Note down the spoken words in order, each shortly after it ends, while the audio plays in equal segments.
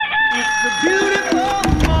Hey,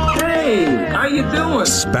 how you doing?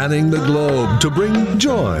 Spanning the globe to bring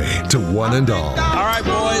joy to one and all. All right,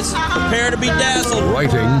 boys, prepare to be dazzled.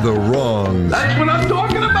 Righting the wrongs. That's what I'm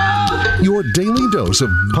talking about! Your daily dose of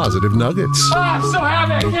positive nuggets. Oh, I'm so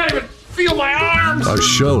happy I can't even feel my arms! A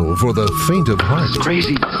show for the faint of heart. It's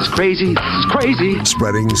crazy, it's crazy, it's crazy.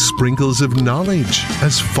 Spreading sprinkles of knowledge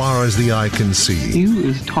as far as the eye can see. You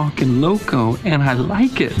is talking loco, and I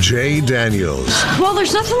like it. Jay Daniels. Well,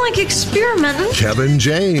 there's nothing like experimenting. Kevin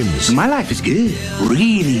James. My life is good,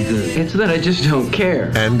 really good. It's that I just don't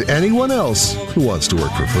care. And anyone else who wants to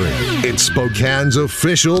work for free. It's Spokane's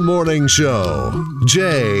official morning show.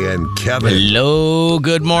 Jay and Kevin. Hello,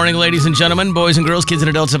 good morning, ladies and gentlemen, boys and girls, kids and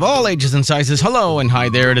adults of all ages and sizes. Hello and hi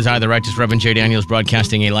there. It is I, the Righteous Reverend Jay Daniels,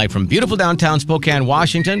 broadcasting a live from beautiful downtown Spokane,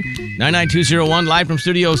 Washington. 99201, live from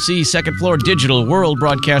Studio C, second floor, Digital World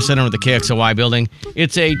Broadcast Center of the KXOY building.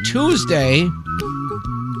 It's a Tuesday.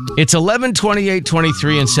 It's 11, 28,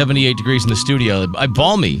 23, and 78 degrees in the studio.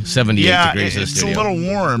 Balmy 78 degrees in the studio. It's a little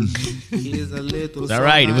warm. Is that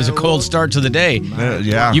right? It was a cold start to the day.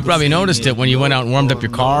 Yeah. You probably noticed it when you went out and warmed up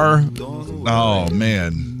your car. Oh,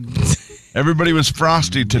 man. Everybody was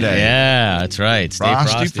frosty today. Yeah, that's right. Stay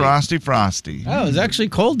Frosty. Oh, it was actually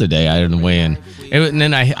cold today. I didn't weigh in. And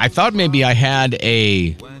then I thought maybe I had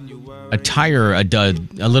a tire, a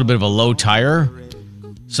little bit of a low tire.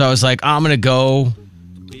 So I was like, I'm going to go.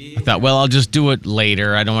 I thought, well, I'll just do it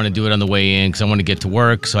later. I don't want to do it on the way in because I want to get to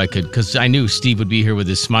work so I could, because I knew Steve would be here with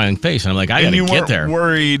his smiling face. And I'm like, I got to get there. And you weren't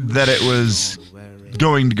worried that it was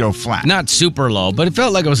going to go flat. Not super low, but it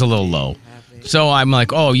felt like it was a little low. So I'm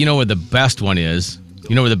like, oh, you know where the best one is?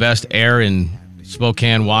 You know where the best air in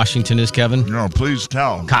Spokane, Washington is, Kevin? No, please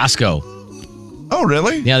tell. Costco. Oh,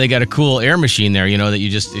 really? Yeah, they got a cool air machine there, you know, that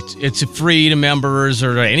you just, it's free to members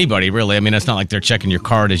or anybody, really. I mean, it's not like they're checking your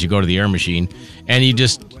card as you go to the air machine. And you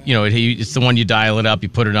just, you know, it's the one you dial it up, you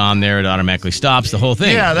put it on there, it automatically stops the whole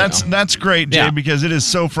thing. Yeah, that's great, Jay, because it is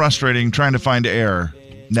so frustrating trying to find air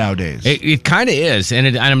nowadays. It kind of is,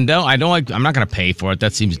 and I'm not going to pay for it.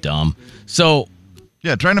 That seems dumb. So,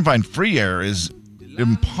 yeah, trying to find free air is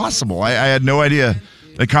impossible. I had no idea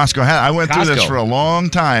that Costco had. I went through this for a long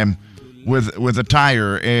time with a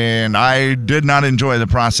tire, and I did not enjoy the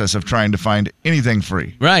process of trying to find anything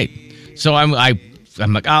free. Right. So I'm like,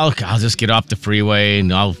 I'll just get off the freeway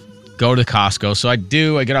and I'll go to Costco. So I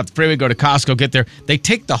do. I get off the freeway, go to Costco, get there. They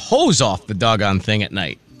take the hose off the doggone thing at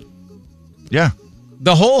night. Yeah.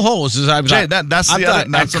 The whole hose is. Jay, that's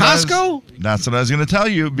Costco. That's what I was going to tell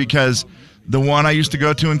you, because the one I used to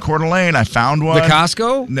go to in Coeur d'Alene, I found one. The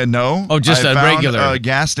Costco? No. Oh, just I a found regular a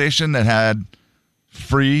gas station that had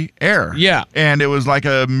free air. Yeah. And it was like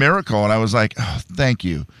a miracle, and I was like, oh, thank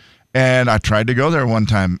you. And I tried to go there one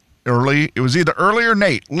time early. It was either early or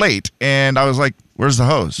late, and I was like, where's the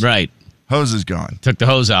hose? Right. Hose is gone. Took the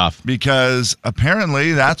hose off. Because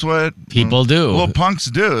apparently that's what people do. Little punks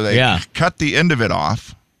do. They cut the end of it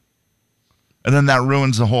off, and then that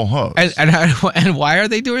ruins the whole hose. And why are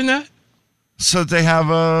they doing that? So they have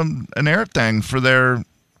an air thing for their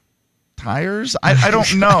tires. I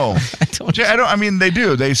don't know. I mean, they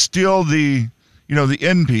do. They steal the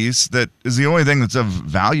end piece that is the only thing that's of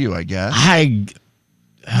value, I guess.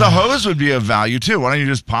 The hose would be of value too. Why don't you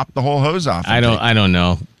just pop the whole hose off? I don't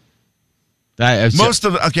know.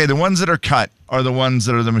 The ones that are cut are the ones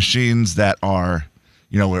that are the machines that are,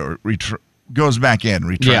 where it goes back in,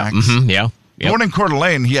 retracts. Yeah. The one in Coeur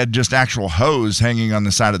d'Alene, he had just actual hose hanging on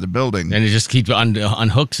the side of the building. And it just keeps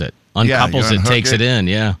unhooks it, uncouples it, takes it in.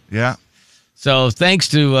 Yeah. Yeah. So thanks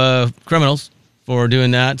to criminals for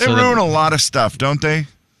doing that. They ruin a lot of stuff, don't they?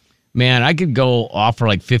 Man, I could go off for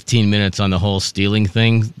like 15 minutes on the whole stealing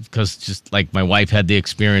thing, because just like my wife had the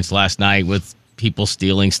experience last night with people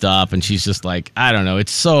stealing stuff, and she's just like, I don't know,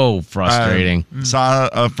 it's so frustrating. I saw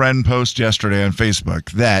a friend post yesterday on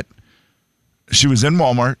Facebook that she was in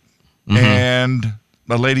Walmart, and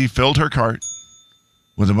a lady filled her cart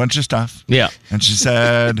with a bunch of stuff. Yeah. And she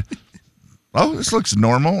said, oh, this looks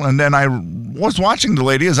normal. And then I was watching the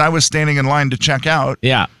lady as I was standing in line to check out.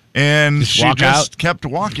 Yeah. And she just kept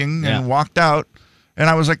walking and walked out. And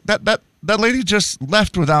I was like, that lady just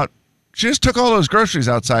left without, she just took all those groceries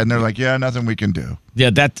outside, and they're like, yeah, nothing we can do. Yeah,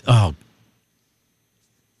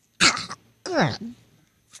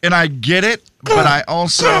 And I get it, but I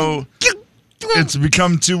also, it's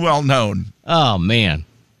become too well known. Oh, man.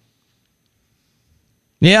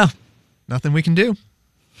 Yeah. Nothing we can do.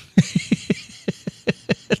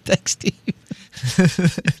 Thanks, Steve.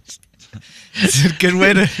 It's a good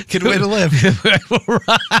way to live.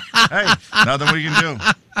 Hey, nothing we can do.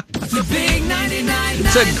 The big 99.9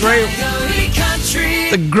 It's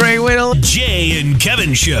a great way to... Jay and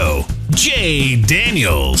Kevin Show. Jay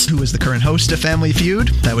Daniels. Who is the current host of Family Feud?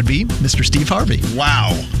 That would be Mr. Steve Harvey.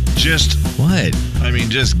 Wow. Just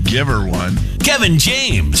give her one. Kevin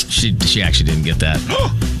James. She actually didn't get that.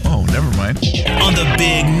 Oh, never mind. On the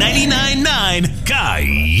big 99.9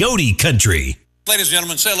 Coyote Country. Ladies and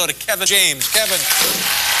gentlemen, say hello to Kevin James. Kevin.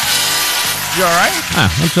 You all right?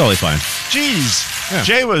 I'm totally fine. Jeez. Yeah.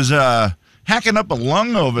 Jay was hacking up a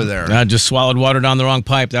lung over there. I just swallowed water down the wrong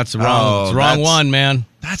pipe. That's the wrong one, man.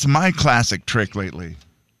 That's my classic trick lately.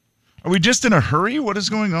 Are we just in a hurry? What is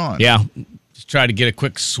going on? Yeah. Just tried to get a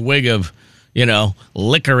quick swig of,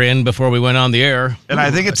 liquor in before we went on the air. And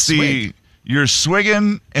I think it's you're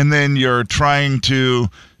swigging and then you're trying to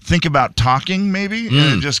think about talking maybe,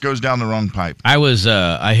 and it just goes down the wrong pipe.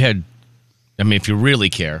 If you really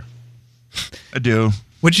care. I do.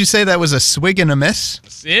 Would you say that was a swig and a miss?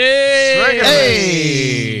 Hey!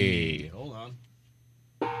 Hold on.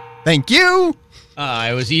 Thank you.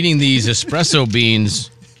 I was eating these espresso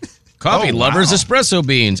beans. Coffee lovers espresso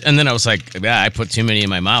beans. And then I was like, I put too many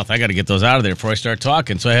in my mouth. I got to get those out of there before I start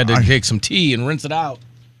talking. So I had to take some tea and rinse it out.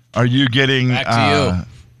 Are you getting... Back to you.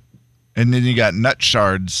 And then you got nut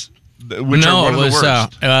shards, which are one of the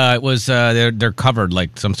worst. They're covered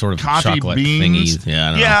like some sort of coffee chocolate beans. thingy. Yeah,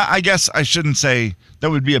 I don't know. I guess I shouldn't say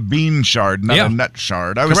that would be a bean shard, not a nut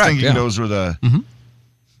shard. I was thinking those were the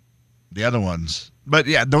other ones. But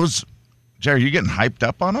yeah, those... Jerry, you getting hyped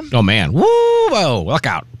up on them? Oh, man. Woo! Whoa, look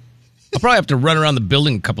out. I'll probably have to run around the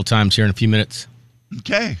building a couple times here in a few minutes.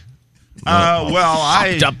 Okay.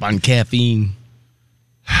 Hopped up on caffeine.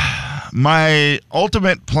 My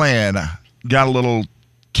ultimate plan got a little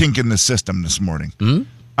kink in the system this morning.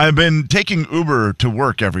 I've been taking Uber to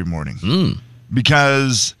work every morning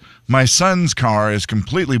because my son's car is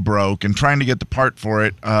completely broke and trying to get the part for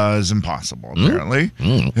it is impossible, apparently.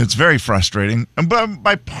 It's very frustrating. But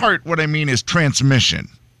by part, what I mean is transmission.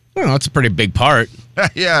 Well, that's a pretty big part.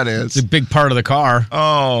 Yeah, it is. It's a big part of the car.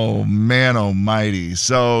 Oh, man almighty.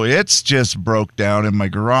 So it's just broke down in my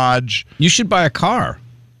garage. You should buy a car.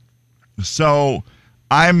 So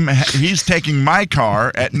he's taking my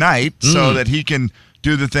car at night so that he can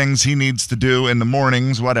do the things he needs to do in the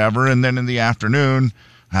mornings, whatever. And then in the afternoon,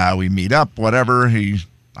 we meet up, whatever.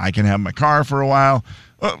 I can have my car for a while.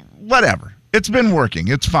 Whatever. It's been working.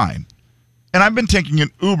 It's fine. And I've been taking an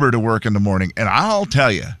Uber to work in the morning. And I'll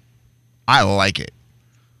tell you, I like it.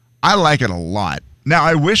 I like it a lot. Now,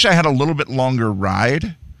 I wish I had a little bit longer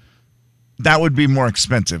ride. That would be more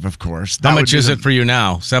expensive, of course. How much is it for you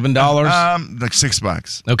now? $7? Like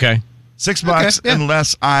 $6. Okay.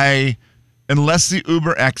 $6 unless the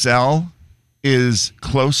Uber XL is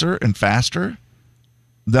closer and faster,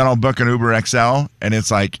 then I'll book an Uber XL and it's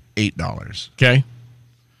like $8. Okay.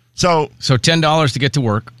 So $10 to get to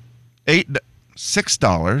work.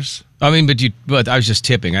 $6. I mean, but I was just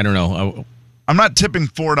tipping. I don't know. I'm not tipping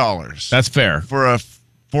 $4. That's fair for a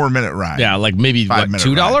 4-minute ride. Yeah, like maybe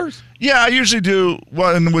 $2. Ride. Yeah, I usually do.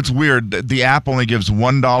 Well, and what's weird, the app only gives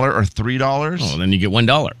 $1 or $3. Oh, then you get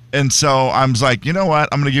 $1. And so I'm like, you know what?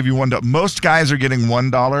 I'm going to give you $1. Most guys are getting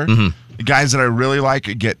 $1. The guys that I really like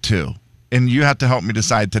get $2. And you have to help me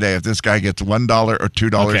decide today if this guy gets $1 or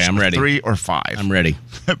 $2, okay, I'm ready. $3 or $5. I'm ready.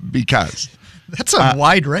 Because that's a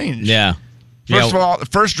wide range. Yeah. First of all, the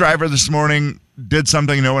first driver this morning did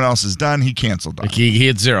something no one else has done. He canceled on. He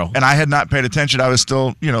hit 0. And I had not paid attention. I was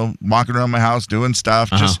still, walking around my house doing stuff,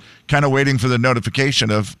 just kind of waiting for the notification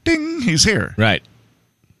of, ding, he's here. Right.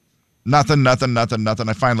 Nothing. I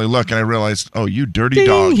finally look and I realized, oh, you dirty ding,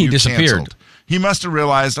 dog. He you disappeared. Canceled. He must have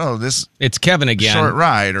realized, it's Kevin again. Short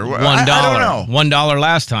ride or what? $1. I don't know. $1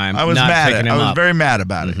 last time. I was mad. I was very mad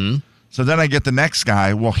about it. Mm-hmm. So then I get the next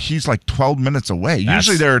guy. Well, he's like 12 minutes away.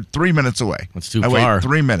 Usually they're 3 minutes away. That's too far. Wait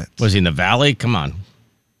 3 minutes. Was he in the valley? Come on.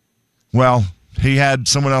 Well, he had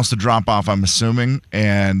someone else to drop off, I'm assuming,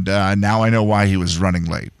 and now I know why he was running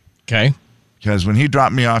late. Okay. Because when he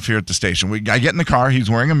dropped me off here at the station, I get in the car. He's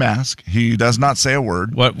wearing a mask. He does not say a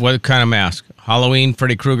word. What kind of mask? Halloween,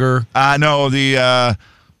 Freddy Krueger? No, the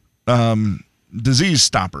disease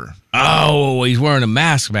stopper. Oh, he's wearing a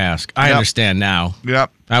mask. I understand now.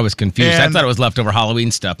 Yep. I was confused. I thought it was leftover Halloween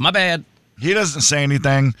stuff. My bad. He doesn't say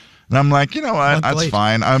anything. And I'm like, you know what? That's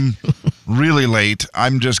fine. I'm really late.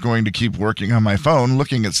 I'm just going to keep working on my phone,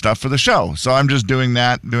 looking at stuff for the show. So I'm just doing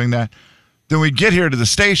that. Then we get here to the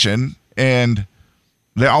station, and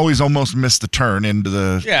they always almost miss the turn into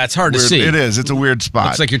the... Yeah, it's hard to see. It is. It's a weird spot.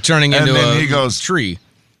 Looks like you're turning into a tree.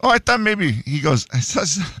 Oh, I thought maybe... He goes, I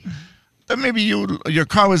thought maybe your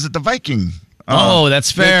car was at the Viking. Oh,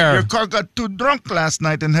 that's fair. Your car got too drunk last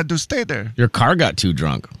night and had to stay there. Your car got too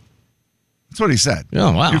drunk. That's what he said.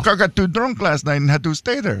 Oh, wow. Your car got too drunk last night and had to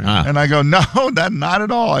stay there. And I go, no, not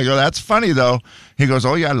at all. I go, that's funny, though. He goes,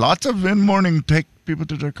 oh, yeah, lots of in morning take people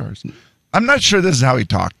to their cars. I'm not sure this is how he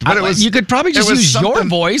talked. But it was. You could probably just use your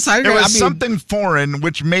voice. It was something foreign,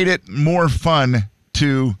 which made it more fun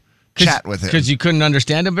to chat with him. Because you couldn't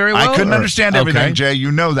understand him very well? I couldn't understand everything, Jay.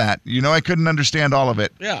 You know that. You know I couldn't understand all of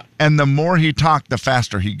it. Yeah. And the more he talked, the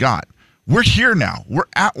faster he got. We're here now. We're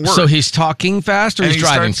at work. So he's talking fast or he's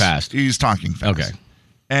driving fast? He's talking fast. Okay.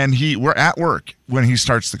 And we're at work when he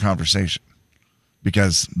starts the conversation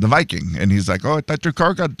because the Viking, and he's like, oh, I thought your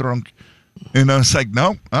car got drunk. And I was like,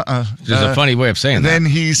 no, There's a funny way of saying that. And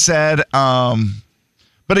then he said,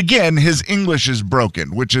 but again, his English is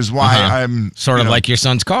broken, which is why I'm sort of like your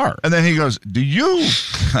son's car. And then he goes, do you?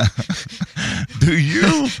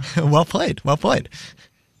 Well played.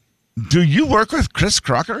 Do you work with Chris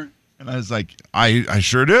Crocker? And I was like, I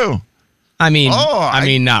sure do. I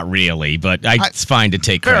mean, not really, but it's fine to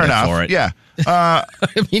take credit for it. Yeah. I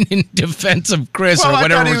mean, in defense of Chris or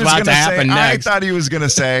whatever was about to happen next. I thought he was going to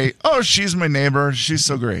say, oh, she's my neighbor. She's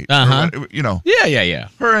so great. You know. Yeah.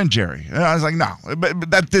 Her and Jerry. And I was like, no, but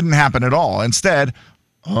that didn't happen at all. Instead,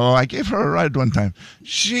 I gave her a ride one time.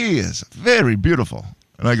 She is very beautiful.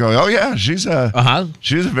 And I go, oh, yeah, she's a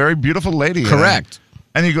very beautiful lady. Correct.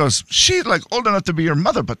 And he goes, she's like old enough to be your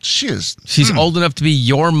mother, but she's old enough to be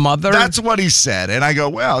your mother? That's what he said. And I go,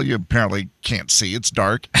 well, you apparently can't see. It's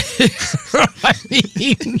dark. I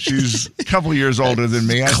mean, she's a couple years older than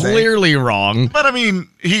me. Clearly wrong. But I mean,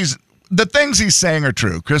 the things he's saying are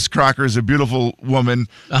true. Chris Crocker is a beautiful woman.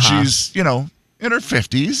 She's, in her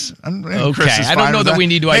 50s. Okay, I don't know that we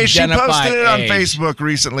need to identify she posted it on age. Facebook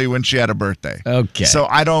recently when she had a birthday. Okay. So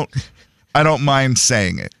I don't mind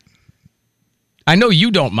saying it. I know you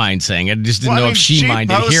don't mind saying it. I just didn't know if she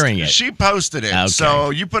minded hearing it. She posted it. Okay. So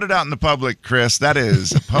you put it out in the public, Chris. That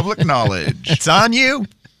is public knowledge. It's on you.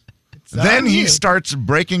 Then he starts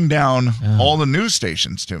breaking down all the news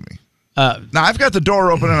stations to me. Now, I've got the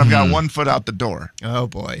door open and I've got 1 foot out the door. Oh,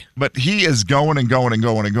 boy. But he is going and going and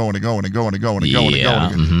going and going and going and going and going and going and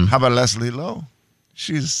going. Mm-hmm. How about Leslie Lowe?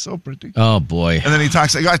 She's so pretty. Oh, boy. And then he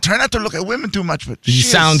talks like, I try not to look at women too much, but He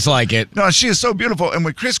sounds like it. No, she is so beautiful. And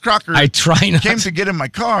when Chris Crocker came to get in my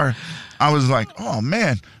car, I was like, oh,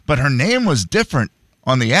 man. But her name was different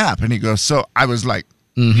on the app. And he goes, so I was like,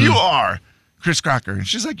 you are Chris Crocker. And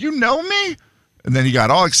she's like, you know me? And then he got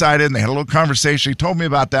all excited, and they had a little conversation. He told me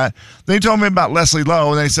about that. Then he told me about Leslie Lowe,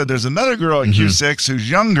 and then he said there's another girl at Q6 who's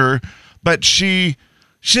younger, but she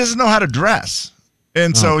doesn't know how to dress.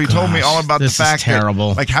 And so he told me all about the fact that,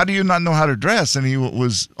 like, how do you not know how to dress? And he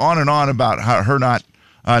was on and on about her not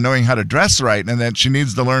knowing how to dress right, and then she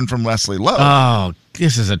needs to learn from Leslie Lowe. Oh,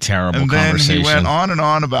 this is a terrible conversation. And then he went on and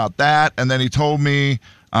on about that, and then he told me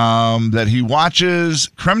that he watches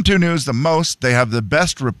Creme 2 News the most. They have the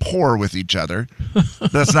best rapport with each other.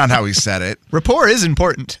 That's not how he said it. Rapport is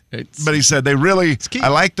important. But he said I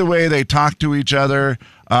like the way they talk to each other.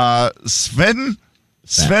 Sven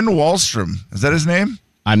Wallstrom. Is that his name?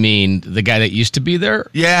 I mean, the guy that used to be there?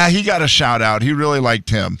 Yeah, he got a shout out. He really liked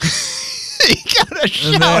him. He got a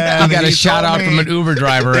shout out. He got a shout out from an Uber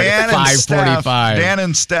driver at 5:45. Dan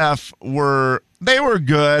and Steph were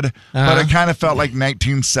good, but it kind of felt like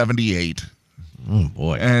 1978. Oh,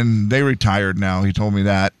 boy. And they retired now. He told me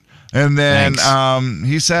that. And then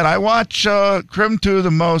he said, I watch Creme 2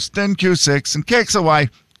 the most, then Q6, and KXOY.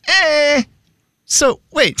 So,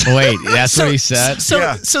 wait, that's what he said?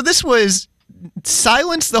 So this was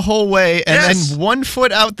silence the whole way, and then 1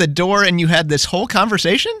 foot out the door, and you had this whole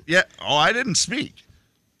conversation? Yeah. Oh, I didn't speak.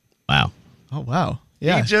 Wow. Oh, wow.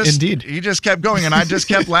 Yeah, indeed. He just kept going, and I just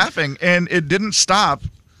kept laughing, and it didn't stop.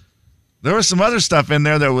 There was some other stuff in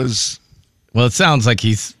there that was... Well, it sounds like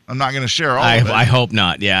I'm not going to share all of it. I hope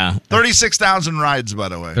not, yeah. 36,000 rides, by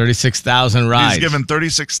the way. 36,000 rides. He's given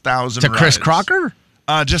 36,000 rides. To Chris Crocker?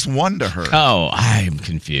 Just one to her. Oh, I'm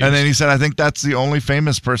confused. And then he said, I think that's the only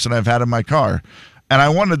famous person I've had in my car. And I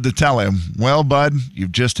wanted to tell him, well, bud,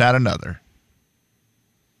 you've just had another.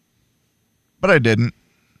 But I didn't.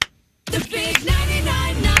 The big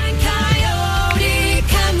 99.9 Coyote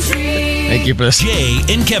Country. Thank you for this. Jay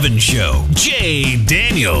and Kevin Show. Jay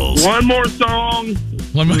Daniels. One more song.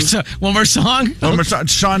 One more song? One more song.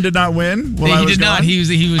 Sean did not win? He did not. He was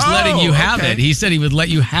letting you have it. He said he would let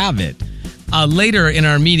you have it. Later in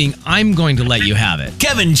our meeting, I'm going to let you have it.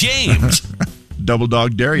 Kevin James. Double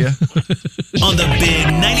dog dare you. On the big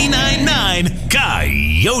 99.9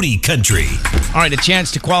 Coyote Country. All right, a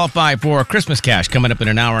chance to qualify for Christmas cash coming up in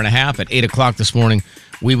an hour and a half at 8 o'clock this morning.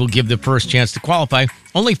 We will give the first chance to qualify.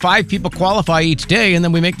 Only 5 people qualify each day, and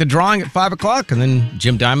then we make the drawing at 5 o'clock, and then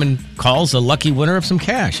Jim Diamond calls a lucky winner of some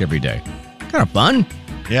cash every day. Kind of fun.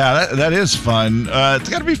 Yeah, that is fun. It's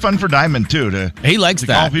got to be fun for Diamond, too. He likes to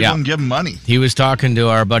that. call people and give them money. He was talking to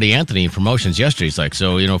our buddy Anthony in promotions yesterday. He's like,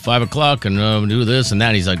 so, 5 o'clock and do this and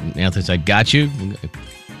that. He's like, Anthony's like, got you.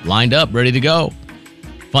 Lined up, ready to go.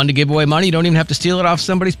 Fun to give away money. You don't even have to steal it off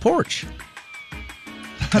somebody's porch.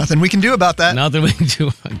 Nothing we can do about that. Nothing we can do.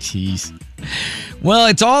 Oh, jeez. Well,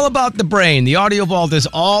 it's all about the brain. The Audio Vault is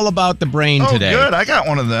all about the brain today. Oh, good. I got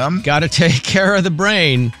one of them. Got to take care of the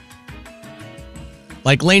brain.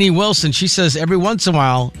 Like Lainey Wilson, she says every once in a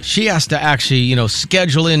while, she has to actually,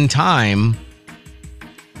 schedule in time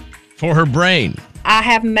for her brain. I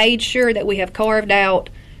have made sure that we have carved out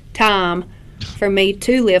time for me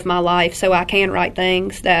to live my life so I can write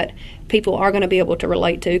things that people are going to be able to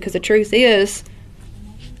relate to. Because the truth is,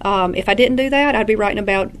 if I didn't do that, I'd be writing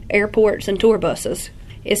about airports and tour buses.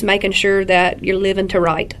 It's making sure that you're living to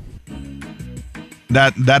write.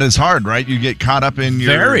 That is hard, right? You get caught up in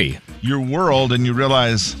your world and you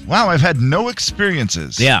realize, wow, I've had no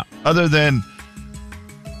experiences. Yeah. Other than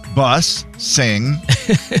bus, sing,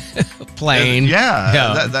 plane.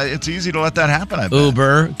 It's easy to let that happen, I bet.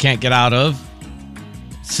 Uber, can't get out of.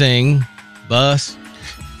 Sing, bus.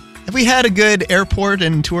 Have we had a good airport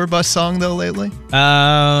and tour bus song, though, lately?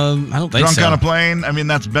 I don't think Drunk so. on a Plane. I mean,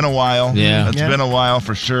 that's been a while. Yeah. That's been a while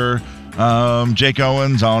for sure. Jake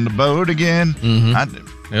Owens, On the Boat Again. Mm-hmm. I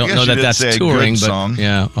don't know that's touring, but song.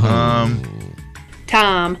 Yeah.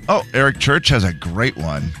 Time. Oh, Eric Church has a great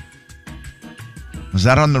one. Was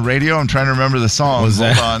that on the radio? I'm trying to remember the song.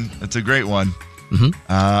 Hold on. It's a great one.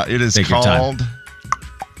 Mm-hmm. It is Take called...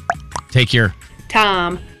 Take your...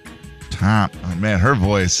 Time. Oh, man, her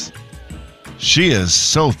voice. She is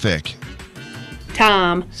so thick.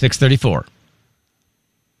 Time. 6:34.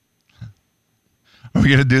 Are we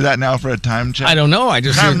going to do that now for a time check? I don't know.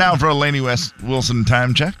 Time now for a Lainey Wilson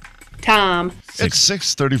time check. Time. It's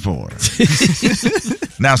 6:34.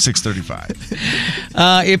 Now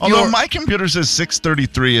 6:35. Although my computer says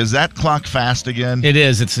 6:33, is that clock fast again? It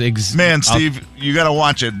is. It's man, Steve, you got to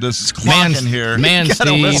watch it. This clock in here. Man,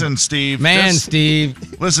 Steve. Listen, Steve.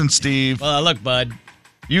 Steve. Listen, Steve. Well, look, bud.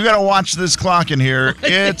 You got to watch this clock in here.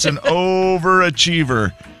 It's an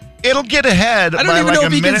overachiever. It'll get ahead by I don't even know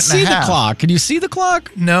if you can see the half. clock. Can you see the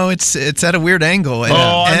clock? No, it's at a weird angle.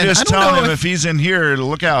 I'm just telling him if he's in here,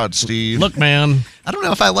 look out, Steve. Look, man. I don't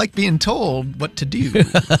know if I like being told what to do.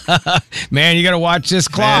 Man, you got to watch this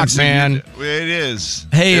clock, man. It is.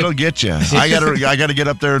 Hey, it'll get you. I got to get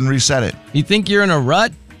up there and reset it. You think you're in a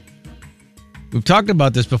rut? We've talked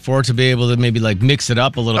about this before to be able to maybe mix it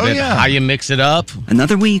up a little bit. Yeah. How you mix it up.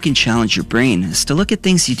 Another way you can challenge your brain is to look at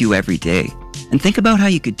things you do every day and think about how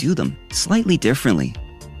you could do them slightly differently.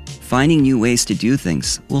 Finding new ways to do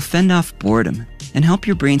things will fend off boredom and help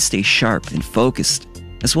your brain stay sharp and focused,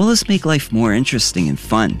 as well as make life more interesting and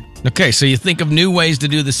fun. Okay, so you think of new ways to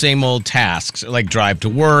do the same old tasks, like drive to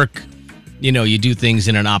work. You do things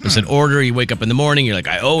in an opposite order. You wake up in the morning, you're like,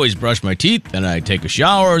 I always brush my teeth, then I take a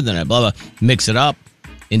shower, then I blah, blah. Mix it up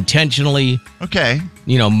intentionally. Okay.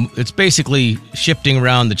 It's basically shifting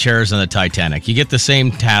around the chairs on the Titanic. You get the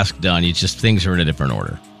same task done, things are in a different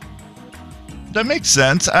order. That makes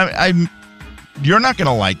sense. You're not going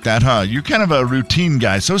to like that, huh? You're kind of a routine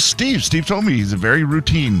guy. So Steve told me he's a very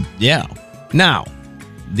routine. Yeah. Now,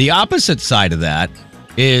 the opposite side of that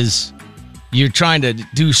is you're trying to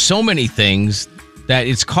do so many things that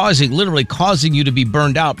it's literally causing you to be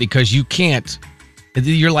burned out because you can't,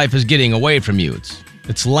 your life is getting away from you.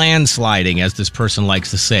 It's landsliding, as this person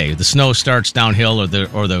likes to say. The snow starts downhill or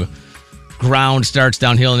the ground starts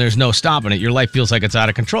downhill and there's no stopping it. Your life feels like it's out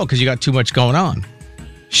of control because you got too much going on.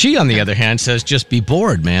 She, on the other hand, says just be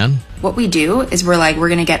bored, man. What we do is we're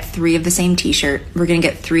going to get 3 of the same t-shirt. We're going to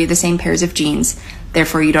get 3 of the same pairs of jeans.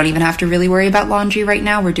 Therefore, you don't even have to really worry about laundry right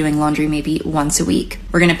now. We're doing laundry maybe once a week.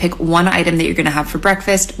 We're going to pick 1 item that you're going to have for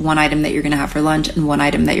breakfast, 1 item that you're going to have for lunch, and 1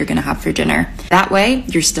 item that you're going to have for dinner. That way,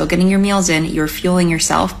 you're still getting your meals in, you're fueling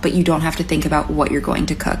yourself, but you don't have to think about what you're going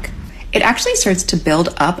to cook. It actually starts to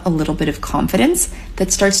build up a little bit of confidence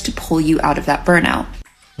that starts to pull you out of that burnout.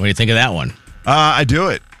 What do you think of that one? I do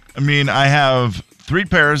it. I mean, I have 3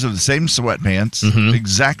 pairs of the same sweatpants,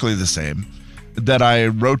 exactly the same, that I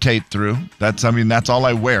rotate through. That's all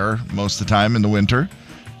I wear most of the time in the winter.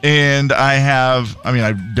 And I have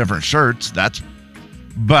different shirts,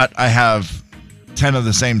 but I have 10 of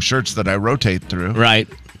the same shirts that I rotate through. Right.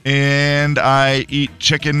 And I eat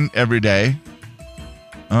chicken every day.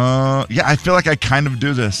 I feel like I kind of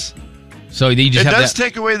do this. So you just it does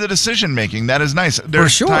take away the decision making. That is nice.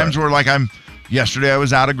 There's times where yesterday I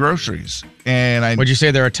was out of groceries and Would you say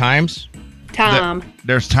there are times? Time.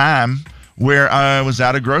 There's time where I was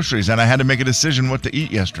out of groceries and I had to make a decision what to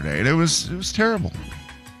eat yesterday, and it was terrible.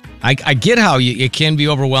 I get how it can be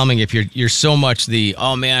overwhelming if you're so much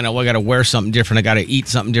oh man, I got to wear something different, I got to eat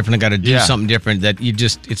something different, I got to do something different, that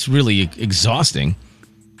it's really exhausting.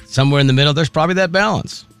 Somewhere in the middle, there's probably that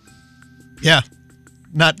balance. Yeah.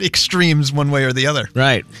 Not extremes one way or the other.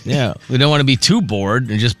 Right. Yeah. We don't want to be too bored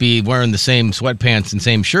and just be wearing the same sweatpants and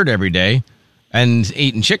same shirt every day and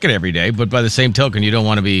eating chicken every day. But by the same token, you don't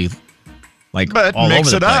want to be But all mix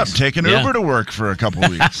over the it up. place. Take an Uber to work for a couple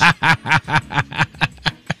weeks.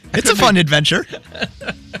 It's a fun adventure.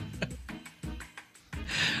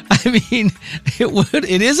 I mean,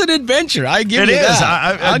 it is an adventure. I give you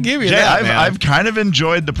that. I'll give you Jay, that. I've kind of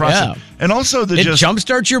enjoyed the process. Yeah. And also It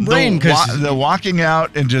jumpstarts your brain the walking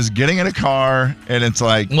out and just getting in a car, and it's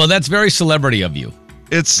like, well, that's very celebrity of you.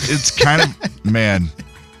 It's kind of, man,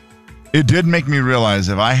 it did make me realize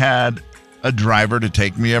if I had a driver to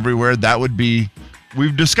take me everywhere, that would be,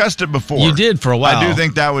 we've discussed it before. You did for a while. I do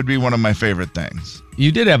think that would be one of my favorite things.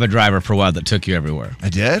 You did have a driver for a while that took you everywhere. I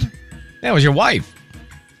did? Yeah, it was your wife.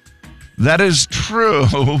 That is true,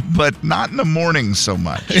 but not in the morning so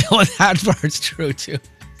much. Well, that part's true, too.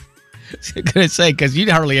 I was going to say, because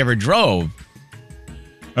you hardly ever drove.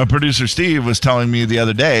 Producer Steve was telling me the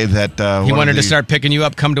other day that... he wanted to start picking you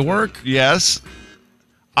up, come to work? Yes.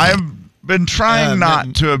 I've been trying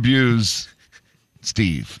not to abuse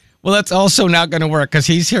Steve. Well, that's also not going to work because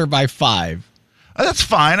he's here by 5. That's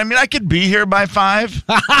fine. I mean, I could be here by 5.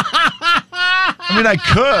 I mean, I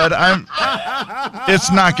could.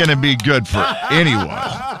 It's not going to be good for anyone.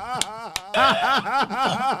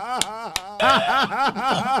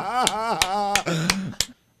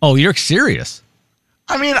 Oh, you're serious?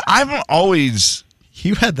 I mean, I'm always...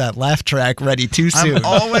 You had that laugh track ready too soon. I'm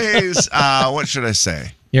always... what should I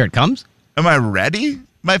say? Here it comes. Am I ready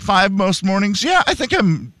by 5 most mornings? Yeah, I think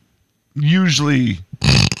I'm usually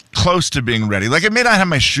close to being ready. Like, I may not have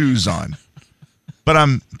my shoes on, but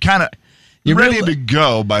I'm kind of ready to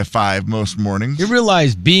go by 5 most mornings. You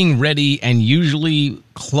realize being ready and usually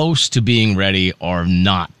close to being ready are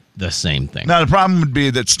not the same thing. Now, the problem would be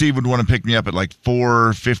that Steve would want to pick me up at like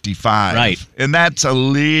 4:55. Right. And that's a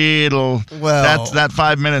little... Well... That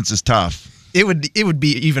 5 minutes is tough. It would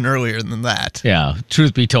be even earlier than that. Yeah,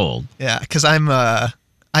 truth be told. Yeah, because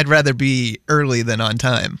I'd rather be early than on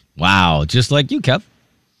time. Wow, just like you, Kev.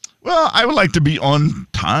 Well, I would like to be on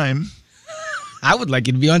time. I would like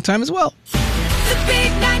you to be on time as well. The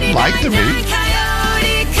big 99.9 Like to be.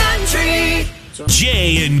 Coyote Country.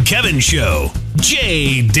 Jay and Kevin Show.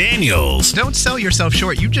 Jay Daniels. Don't sell yourself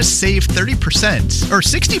short. You just saved 30% or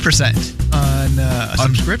 60% on a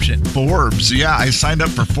subscription. Forbes. Yeah, I signed up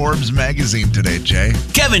for Forbes magazine today, Jay.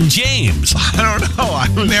 Kevin James. I don't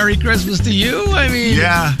know. Merry Christmas to you. I mean,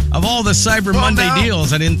 yeah. Of all the Cyber Monday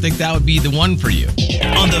deals, I didn't think that would be the one for you.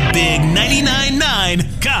 On the big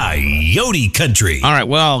 99.9 Coyote Country. All right,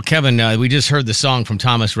 well, Kevin, we just heard the song from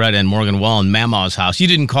Thomas Rhett and Morgan Wallen, Mama's House. You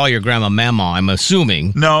didn't call your grandma Mama, I'm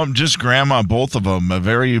assuming. No, just grandma, both of them.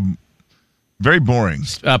 Very, very boring.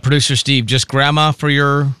 Producer Steve, just grandma for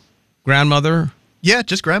your grandmother? Yeah,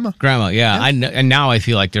 just grandma. Grandma, yeah. And now I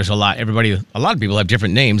feel like there's a lot of people have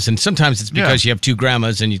different names, and sometimes it's because you have two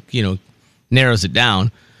grandmas and you narrows it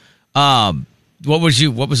down. What was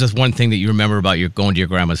the one thing that you remember about going to your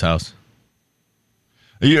grandma's house?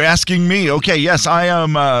 Are you asking me? Okay, yes, I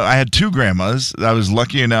am. I had two grandmas. I was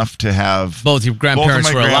lucky enough to have both your grandparents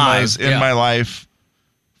both of my were grandmas alive in my life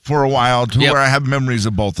for a while, to where I have memories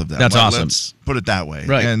of both of them. That's awesome. Let's put it that way.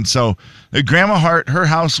 Right. And so, Grandma Hart, her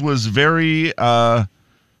house was very,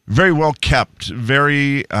 very well kept.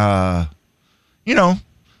 Very,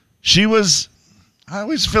 she was. I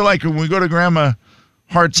always feel like when we go to Grandma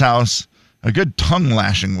Hart's house, a good tongue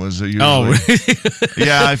lashing was usually. Oh,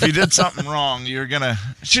 yeah. If you did something wrong, you're gonna.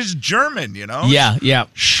 She's German, Yeah, yeah.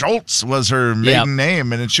 Schultz was her maiden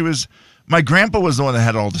name, and she was. My grandpa was the one that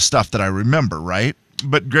had all the stuff that I remember, right?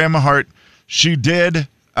 But Grandma Hart, she did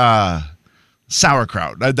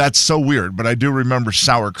sauerkraut. That's so weird, but I do remember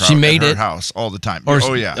sauerkraut she made at her it? house all the time.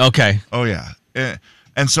 Oh, yeah. Okay. Oh, yeah.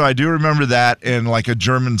 And so I do remember that, and like a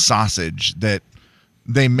German sausage that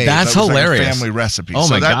they made. That's that was hilarious. Like a family recipe. Oh,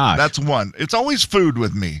 so my gosh. That's one. It's always food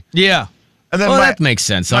with me. Yeah. And then that makes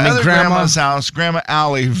sense. My I mean, other grandma's house, Grandma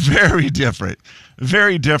Allie, very different.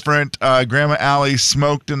 Very different. Grandma Allie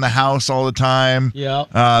smoked in the house all the time.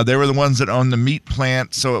 Yeah. They were the ones that owned the meat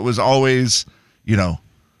plant, so it was always,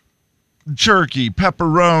 jerky,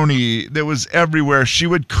 pepperoni. That was everywhere. She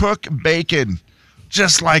would cook bacon,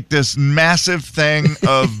 just like this massive thing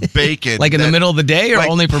of bacon. Like in the middle of the day, or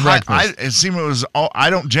only for breakfast? It seemed it was. I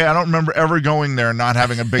don't remember ever going there and not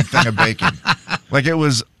having a big thing of bacon. Like it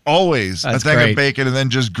was always That's a thing great. of bacon and then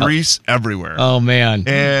just grease everywhere. Oh, man.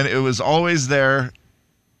 And it was always there.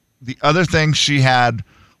 The other thing she had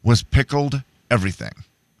was pickled everything.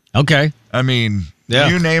 Okay. I mean,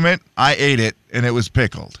 you name it, I ate it, and it was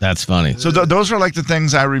pickled. That's funny. So those are like the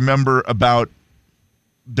things I remember about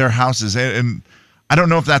their houses. And I don't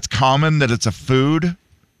know if that's common, that it's a food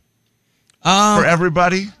for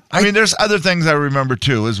everybody. I mean, there's other things I remember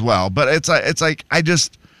too as well. But it's like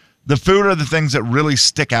the food are the things that really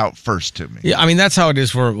stick out first to me. Yeah, I mean, that's how it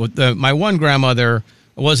is for my one grandmother.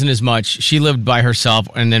 Wasn't as much. She lived by herself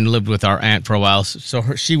and then lived with our aunt for a while.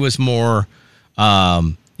 So she was more,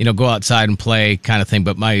 go outside and play kind of thing.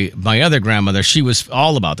 But my other grandmother, she was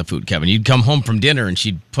all about the food, Kevin. You'd come home from dinner and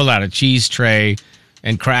she'd pull out a cheese tray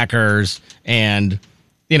and crackers. And,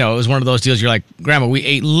 it was one of those deals. You're like, Grandma,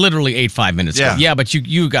 we literally ate 5 minutes ago. Yeah, but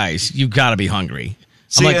you guys, you've got to be hungry.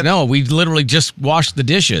 I'm like, no, we literally just washed the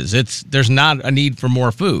dishes. There's not a need for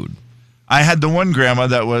more food. I had the one grandma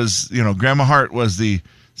that was, Grandma Hart was the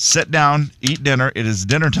sit down, eat dinner. It is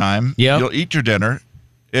dinner time. Yep. You'll eat your dinner.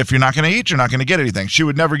 If you're not going to eat, you're not going to get anything. She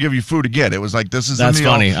would never give you food to get. It was like, this is That's the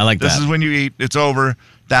meal. funny. I like this that. This is when you eat. It's over.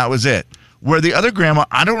 That was it. Where the other grandma,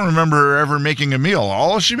 I don't remember her ever making a meal.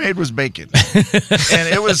 All she made was bacon. And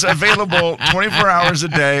it was available 24 hours a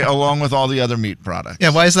day along with all the other meat products.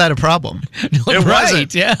 Yeah, why is that a problem? It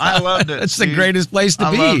wasn't. Yeah. I loved it. That's the greatest place to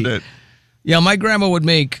be. I loved it. Yeah, my grandma would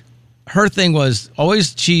make, her thing was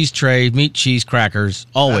always cheese tray, meat, cheese, crackers,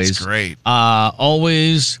 always. That's great.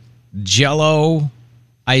 Always Jell-O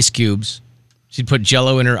ice cubes. She'd put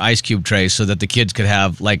Jell-O in her ice cube tray so that the kids could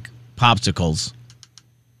have, like, popsicles.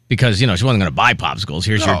 Because, she wasn't going to buy popsicles.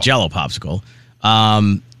 Here's your Jell-O popsicle.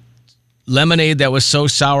 Lemonade that was so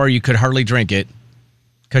sour you could hardly drink it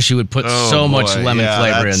because she would put much lemon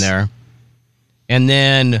flavor in there. And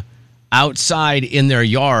then outside in their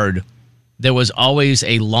yard, there was always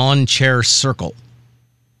a lawn chair circle.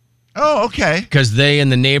 Oh, okay. Because they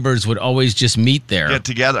and the neighbors would always just meet there. Get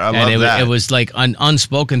together. I love that. It was like an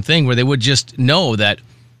unspoken thing where they would just know that,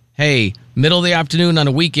 hey, middle of the afternoon on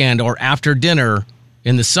a weekend or after dinner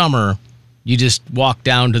in the summer, you just walk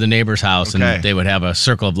down to the neighbor's house and they would have a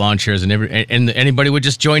circle of lawn chairs and anybody would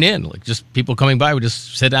just join in. Like just people coming by would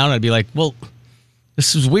just sit down and I'd be like, well,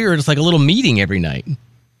 this is weird. It's like a little meeting every night. And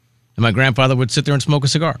my grandfather would sit there and smoke a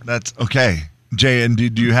cigar. That's okay. Jay, and do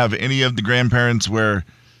you have any of the grandparents where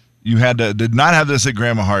you did not have this at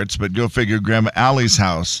Grandma Hart's, but go figure, Grandma Allie's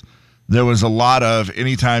house, there was a lot of,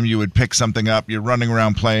 anytime you would pick something up, you're running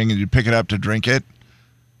around playing and you'd pick it up to drink it.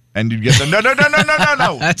 And you'd get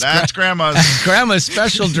no. That's Grandma's. Grandma's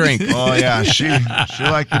special drink. Oh, yeah. She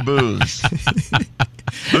liked the booze.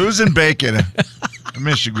 Booze and bacon. I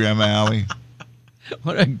miss you, Grandma Allie.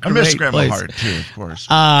 What a great I miss Grandma place. Hart, too, of course.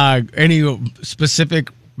 Any specific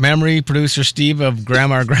memory, producer Steve, of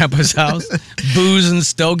Grandma or Grandpa's house? Booze and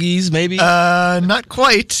stogies, maybe? Not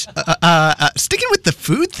quite. Sticking with the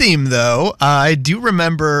food theme, though, I do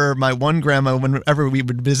remember my one grandma, whenever we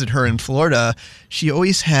would visit her in Florida, she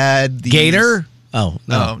always had these... Gator? Oh,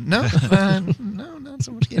 no. No, not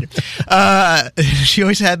so much gator. She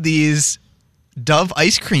always had these Dove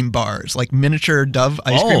ice cream bars, like miniature Dove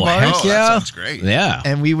ice cream bars. Heck yeah. That sounds great. Yeah.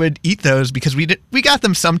 And we would eat those because we got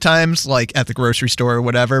them sometimes, like at the grocery store or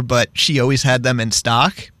whatever, but she always had them in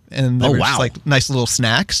stock. And they were just like nice little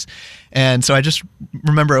snacks. And so I just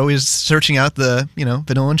remember always searching out the,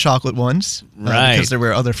 vanilla and chocolate ones. Right. Because there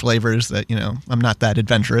were other flavors that, I'm not that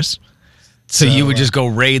adventurous. So you would just go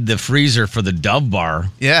raid the freezer for the Dove bar.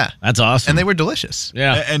 Yeah. That's awesome. And they were delicious.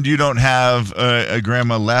 Yeah. And you don't have a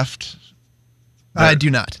grandma left? I do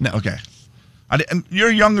not, no. Okay. And you're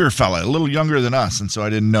a younger fella, a little younger than us, and so I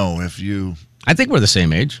didn't know if you... I think we're the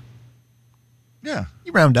same age. Yeah.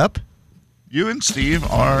 You round up. You and Steve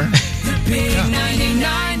are... The big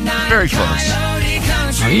 99.9 very close. Coyote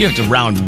Country. You have to round